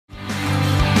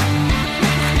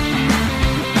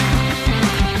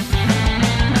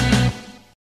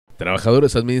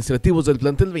Trabajadores administrativos del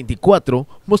plantel 24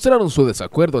 mostraron su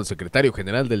desacuerdo al secretario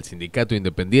general del Sindicato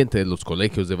Independiente de los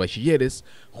Colegios de Bachilleres,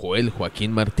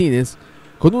 Joaquín Martínez,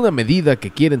 con una medida que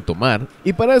quieren tomar,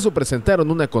 y para eso presentaron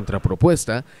una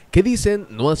contrapropuesta que dicen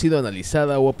no ha sido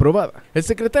analizada o aprobada. El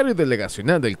secretario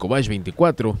delegacional del Cobach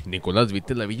 24, Nicolás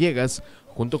Vitela Villegas,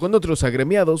 junto con otros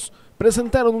agremiados,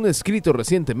 presentaron un escrito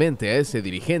recientemente a ese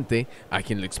dirigente, a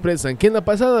quien le expresan que en la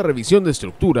pasada revisión de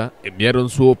estructura enviaron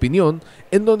su opinión,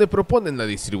 en donde proponen la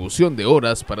distribución de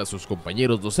horas para sus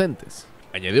compañeros docentes.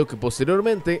 Añadió que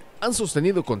posteriormente han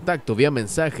sostenido contacto vía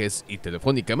mensajes y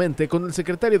telefónicamente con el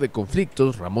secretario de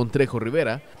Conflictos, Ramón Trejo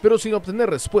Rivera, pero sin obtener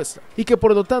respuesta, y que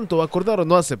por lo tanto acordaron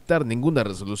no aceptar ninguna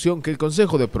resolución que el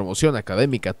Consejo de Promoción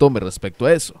Académica tome respecto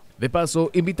a eso. De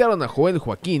paso, invitaron a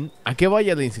Joaquín a que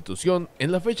vaya a la institución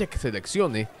en la fecha que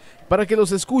seleccione para que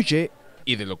los escuche,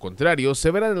 y de lo contrario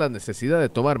se verá en la necesidad de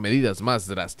tomar medidas más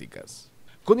drásticas.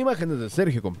 Con imágenes de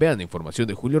Sergio Compeán, información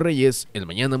de Julio Reyes, el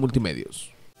Mañana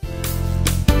Multimedios.